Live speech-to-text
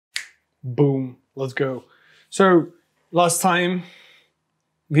Boom. Let's go. So last time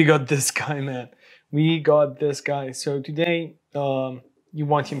we got this guy, man. We got this guy. So today, you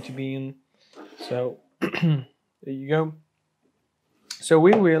want him to be in. So there you go. So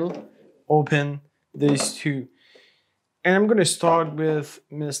we will open these two. And I'm going to start with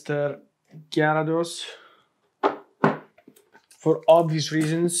Mr. Gyarados for obvious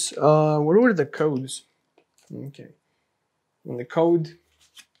reasons. What were the codes? Okay. And the code,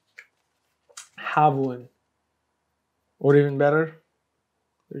 have one. Or even better,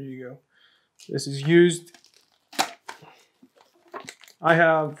 there you go. This is used. I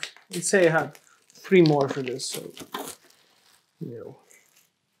have, let's say I have 3 more for this. So,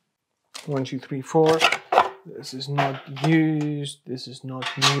 1, 2, 3, 4. This is not used. This is not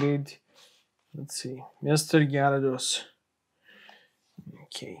needed. Let's see. Mr. Gyarados.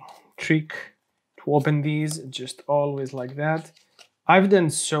 Okay. Trick to open these, just always like that. I've done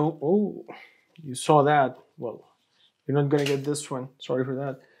so. Oh, you saw that. Well, you're not gonna get this one. Sorry for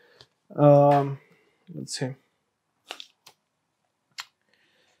that. Let's see.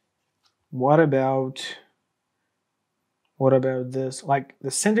 What about this? Like,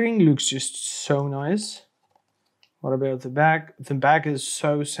 the centering looks just so nice. What about the back? The back is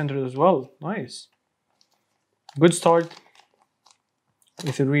so centered as well. Nice. Good start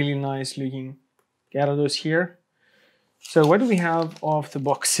with a really nice looking Gyarados here. So what do we have off the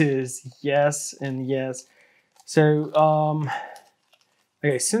boxes? Yes and yes. So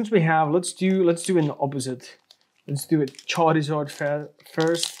okay, since we have, let's do an opposite. Let's do it. Charizard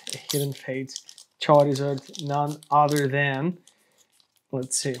first. Hidden Fate. Charizard, none other than,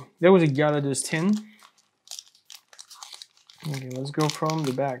 let's see. There was a Gyarados tin. Okay, let's go from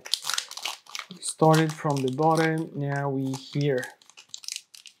the back. We started from the bottom. Now we here.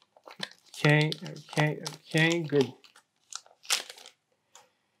 Okay, good.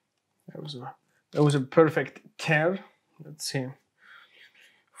 That was a perfect tear. Let's see.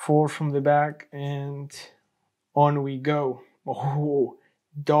 4 from the back and on we go. Oh,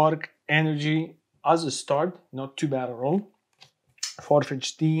 Dark Energy as a start, not too bad at all.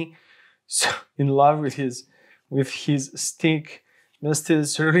 Farfetch D, so in love with his stick.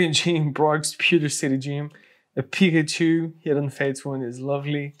 Mr. Regime, Brock's Pewter City Gym. A Pikachu, Hidden Fates one is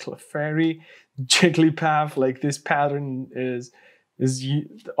lovely. Clefairy, Jigglypuff, like this pattern is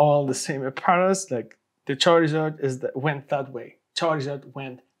all the same. A Paras, like the Charizard went that way. Charizard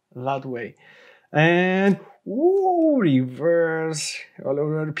went that way. And ooh, reverse all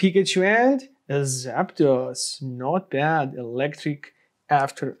over Pikachu and a Zapdos. Not bad. Electric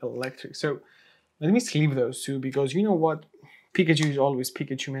after electric. So let me sleeve those two because you know what? Pikachu is always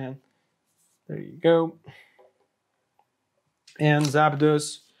Pikachu, man. There you go. And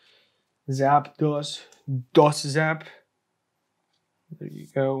Zapdos. Zap. There you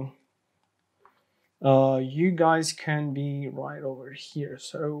go. You guys can be right over here.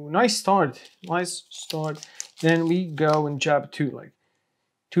 So nice start. Then we go and jab to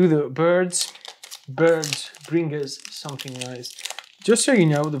the birds. Birds bring us something nice. Just so you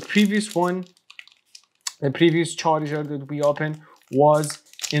know, the previous Charizard that we opened was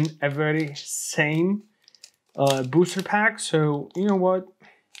in a very same booster pack. So you know what?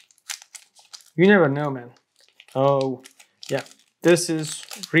 You never know, man. Oh yeah, this is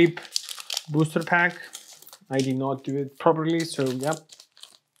RIP booster pack. I did not do it properly, so yep.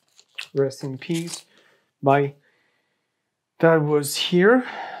 Rest in peace. Bye. That was here.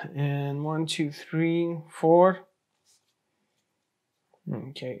 And 1, 2, 3, 4.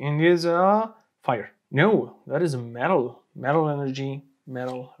 Okay, and here's a fire. No, that is a metal. Metal energy.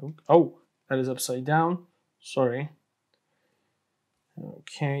 Metal. Oh, that is upside down. Sorry.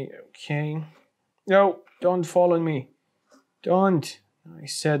 Okay. No, don't fall on me. Don't. I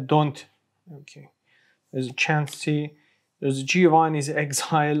said don't. Okay. There's a Chansey. There's a Giovanni's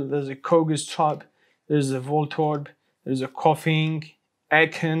Exile. There's a Koga's Trap. There's a Voltorb. There's a Coughing.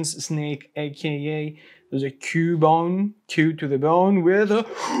 Ekans Snake, aka. There's a Cubone. Q to the bone with a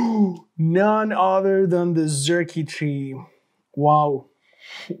none other than the Xurkitree. Wow.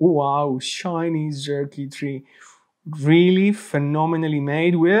 Wow. Shiny Xurkitree. Really phenomenally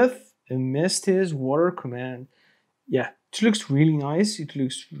made with a Misty's Water Command. Yeah, it looks really nice. It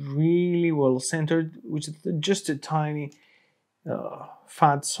looks really well centered, which is just a tiny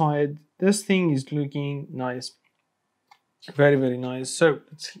fat side. This thing is looking nice. Very, very nice. So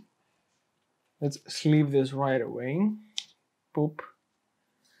let's sleeve this right away. Boop.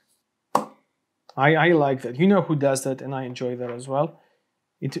 I like that. You know who does that, and I enjoy that as well.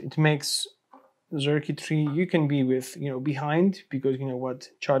 It makes Xurkitree, you can be with, behind, because you know what,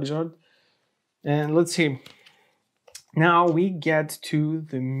 Charizard. And let's see. Now we get to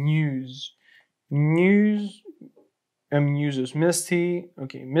the Muse. Muses. Misty.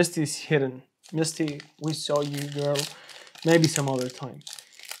 Okay, Misty's hidden. Misty, we saw you, girl. Maybe some other time.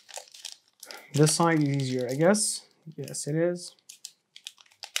 This side is easier, I guess. Yes, it is.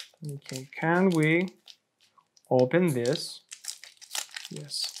 Okay, can we open this?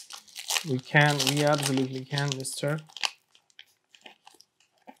 Yes, we can. We absolutely can, mister.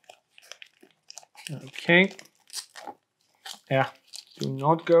 Okay. Yeah, do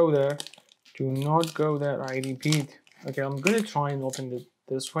not go there. Do not go there, I repeat. Okay, I'm gonna try and open it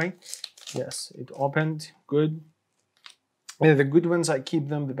this way. Yes, it opened. Good. Yeah, the good ones, I keep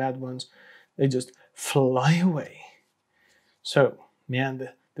them. The bad ones, they just fly away. So, man,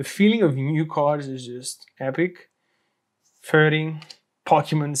 the feeling of new cards is just epic. 30,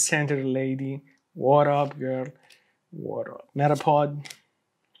 Pokemon Center Lady. What up, girl? What up? Metapod,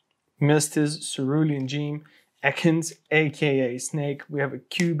 Mistis, Cerulean Gym, Ekans, aka Snake. We have a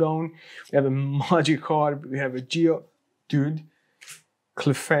Cubone. We have a Magikarp. We have a Geo. Dude.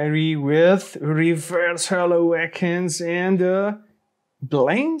 Clefairy with Reverse Hollow Ekans and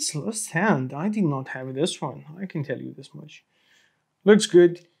Blaine's Lost Hand. I did not have this one. I can tell you this much. Looks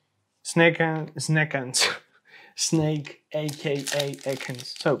good. Snake, aka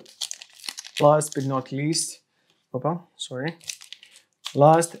Ekans. So, last but not least,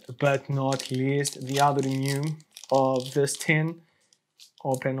 last but not least, the other new of this tin.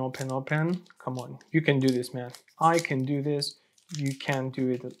 Open. Come on, you can do this, man. I can do this. You can do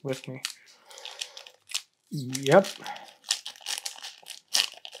it with me. Yep.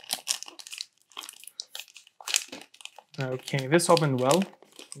 Okay, this opened well.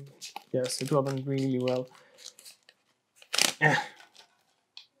 Yes, it opened really well.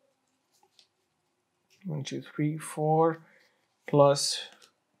 1, 2, 3, 4 plus.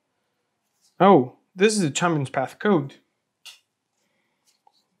 Oh, this is a Champion's Path code.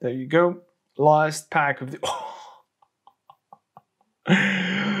 There you go. Last pack of the.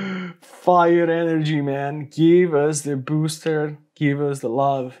 Fire energy, man. Give us the booster. Give us the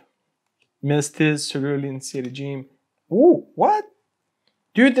love. Mistis, Cerulean City Gym. Ooh, what?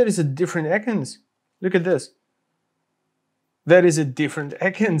 Dude, that is a different Ekans. Look at this. That is a different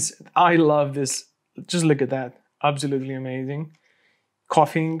Ekans. I love this. Just look at that. Absolutely amazing.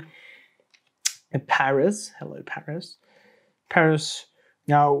 Coughing. Paris. Hello, Paris. Paris.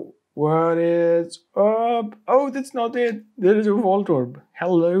 Now, what is up? Oh, that's not it. There is a Voltorb.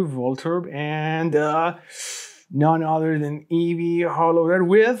 Hello, Voltorb. And none other than Eevee Hollow Red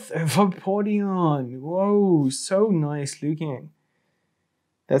with Vaporeon. Whoa, so nice looking.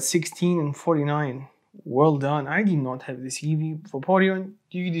 That's 16 and 49. Well done. I did not have this Eevee. Vaporeon,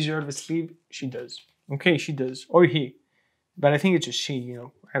 do you deserve a sleeve? She does. Okay, she does. Or he. But I think it's just she, you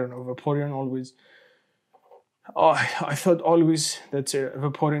know. I don't know. Vaporeon always. Oh, I thought always that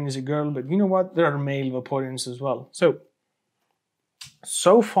Vaporeon is a girl. But you know what? There are male Vaporeons as well.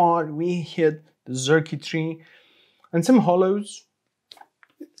 So far we hit the Zerky tree. And some hollows.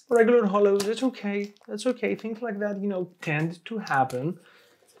 Regular hollows. It's okay. That's okay. Things like that, you know, tend to happen.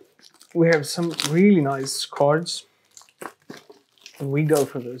 We have some really nice cards. And we go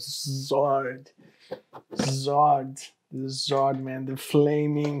for the Zard. The Zard, man. The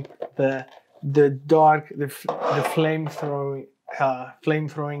flaming, the dark, the flame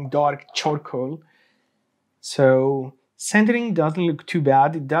throwing dark charcoal. So centering doesn't look too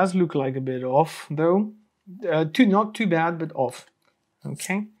bad. It does look like a bit off though. Not too bad, but off.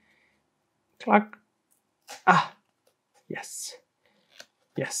 Okay. Clack. Ah. Yes.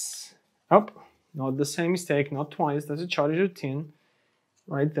 Up. Not the same mistake. Not twice. That's a Charizard tin.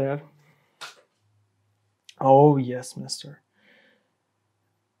 Right there. Oh yes, mister.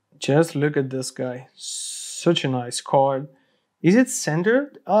 Just look at this guy. Such a nice card. Is it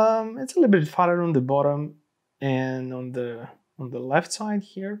centered? It's a little bit farther on the bottom and on the left side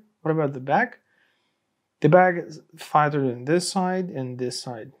here. What about the back? The back is farther than this side and this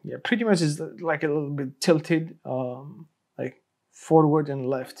side. Yeah, pretty much is like a little bit tilted, like forward and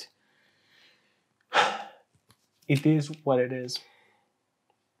left. It is what it is.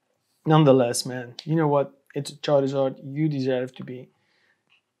 Nonetheless, man, you know what? It's a Charizard. You deserve to be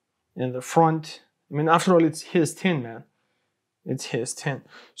in the front. I mean, after all, it's his tin, man. It's his tin.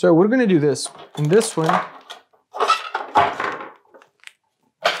 So we're gonna do this. In this one,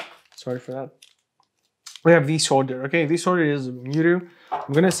 sorry for that. We have this order. Okay, this order is Mewtwo.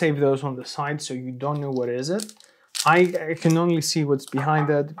 I'm gonna save those on the side so you don't know what is it. I can only see what's behind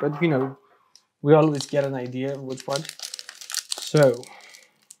that, but you know, we always get an idea of what's what. So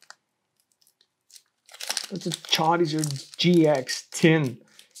it's a Charizard GX tin.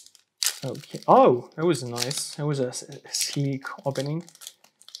 Okay. Oh, that was nice. That was a sleek opening.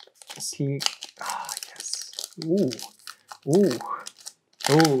 Sleek. Ah, yes. Ooh. Ooh.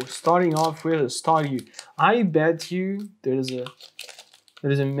 Oh, starting off with a Staryu. I bet you there's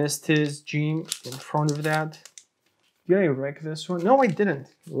a Misty's Gene in front of that. Did I wreck this one? No, I didn't.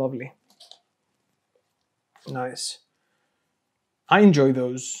 Lovely. Nice. I enjoy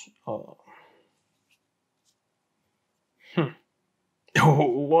those. Oh,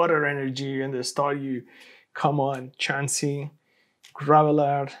 water energy and the Staryu. Come on, Chansey,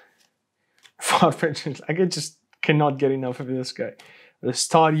 Graveler, Farfetch'd. I just cannot get enough of this guy. The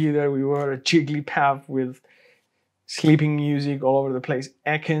Staryu there we were, a Jigglypuff with sleeping music all over the place.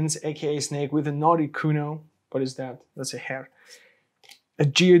 Ekans, aka Snake, with a naughty Kuno. What is that? That's a hair. A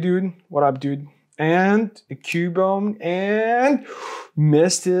Geodude. What up, dude? And a Cubone. And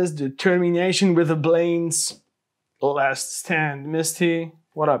Misty's determination with the Blaine's last stand. Misty,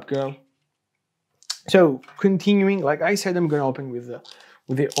 what up, girl? So continuing, like I said, I'm gonna open with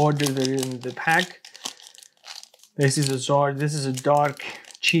the order that is in the pack. This is a Zard. This is a dark,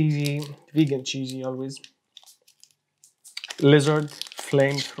 cheesy, vegan cheesy always. Lizard,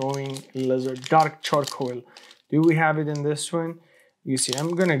 flame throwing lizard, dark charcoal. Do we have it in this one? You see,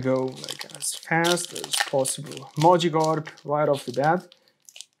 I'm gonna go like as fast as possible. Magikarp right off the bat.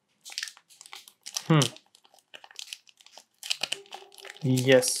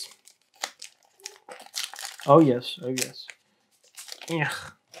 Yes. Oh yes, oh yes. Yeah,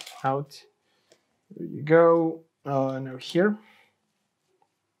 out. There you go. No, here.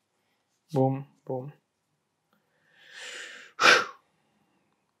 Boom, boom.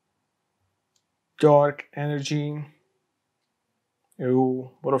 Dark energy.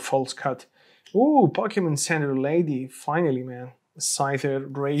 Oh, what a false cut. Oh, Pokemon Center Lady. Finally, man. A Scyther,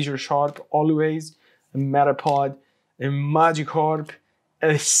 Razor Sharp, always. A Metapod, a Magikarp,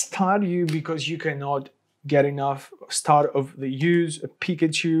 a Staryu because you cannot get enough start of the use, a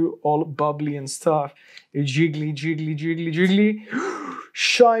Pikachu, all bubbly and stuff. A Jiggly,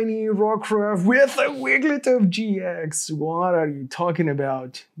 shiny Rockruff with a Wigglytuff GX. What are you talking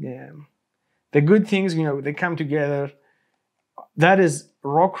about? Damn. The good things, you know, they come together. That is,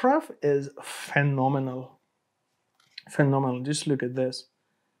 Rockruff is phenomenal. Phenomenal. Just look at this.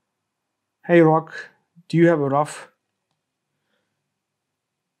 Hey, Rock, do you have a rough?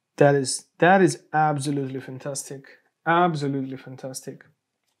 That is absolutely fantastic. Absolutely fantastic.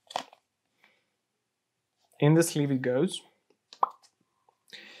 In the sleeve it goes.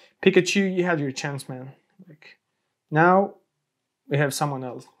 Pikachu, you had your chance, man. Like, now we have someone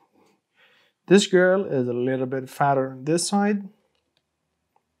else. This girl is a little bit fatter on this side.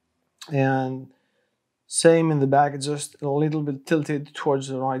 And same in the back, it's just a little bit tilted towards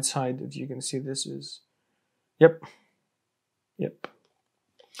the right side. As you can see, this is, yep.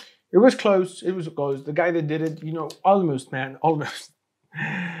 It was close, it was close. The guy that did it, you know, almost, man, almost.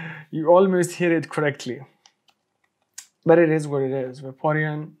 You almost hit it correctly. But it is what it is.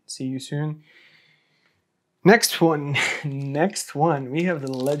 Vaporeon, see you soon. Next one, we have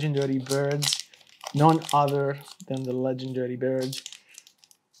the legendary birds. None other than the legendary birds.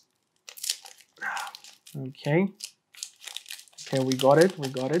 Okay, we got it.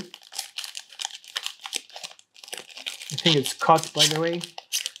 I think it's cut, by the way.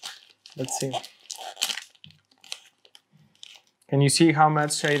 Let's see. Can you see how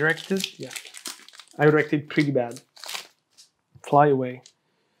much I wrecked it? Yeah, I wrecked it pretty bad. Fly away.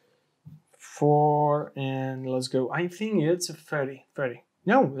 4, and let's go. I think it's a fairy.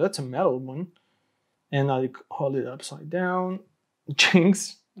 No, that's a metal one. And I hold it upside down.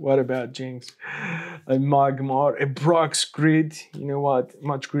 Jinx. What about Jinx? A Magmar, a Brock's Grid. You know what?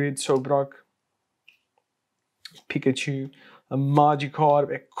 Much grid, so Brock. Pikachu, a Magikarp,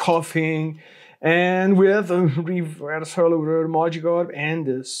 a Coughing, and with a reverse holo rare Magikarp and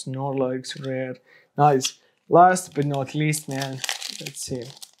the Snorlax rare. Nice. Last but not least, man, let's see.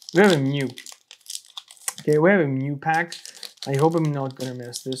 We have a Mew. Okay, we have a Mew pack. I hope I'm not gonna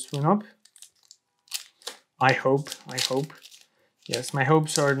mess this one up. I hope. Yes, my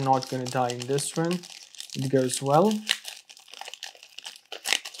hopes are not gonna die in this one. It goes well.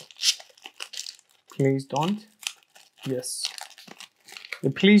 Please don't. Yes. The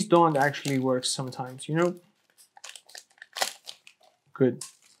please don't actually works sometimes, you know? Good.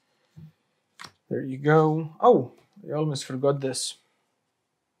 There you go. Oh, I almost forgot this.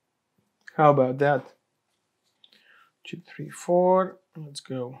 How about that? 2, 3, 4. Let's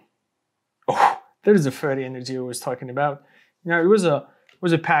go. Oh, there's the fairy energy I was talking about. You know, it was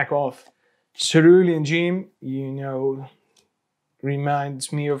a pack off. Cerulean Gym, you know,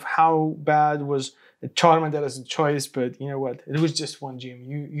 reminds me of how bad was a Charmander as a choice, but you know what? It was just one gym.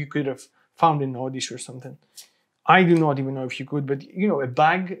 You could have found an Oddish or something. I do not even know if you could, but you know, a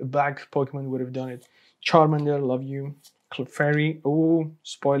bag Pokemon would have done it. Charmander, love you. Clefairy, oh,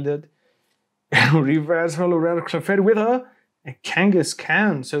 spoiled it. Reverse Holo Rare Clefairy with a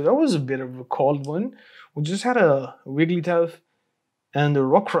Kangaskhan. So that was a bit of a cold one. We just had a Wigglytuff and a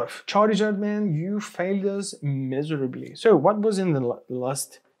Rockruff. Charizard, man, you failed us miserably. So what was in the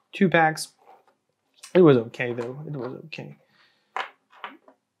last 2 packs? It was okay though. It was okay.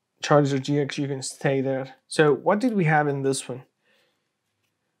 Charizard GX, you can stay there. So what did we have in this one?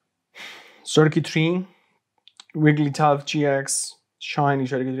 Circuitry, Wigglytuff GX, Shiny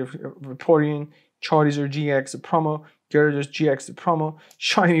Vaporeon, Charizard GX, the promo, Gyarados GX, the promo,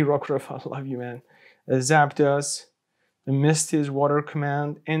 Shiny Rockruff, I love you, man. Zapdos, the Misty's Water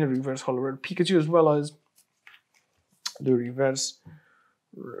Command, and the Reverse Holo Rare Pikachu, as well as the Reverse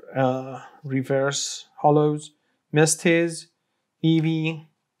Holos, Misty's, Eevee,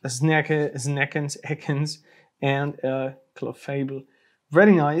 Ekans, and Clefable.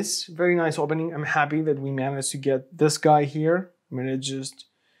 Very nice opening. I'm happy that we managed to get this guy here. I mean, it just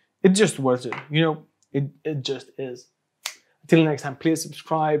worth it. You know, it just is. Until next time, please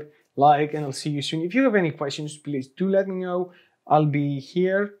subscribe, like, and I'll see you soon. If you have any questions, please do let me know. I'll be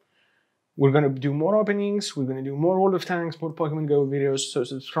here. We're gonna do more openings. We're gonna do more World of Tanks, more Pokemon Go videos. So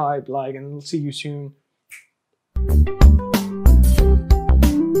subscribe, like, and I'll see you soon.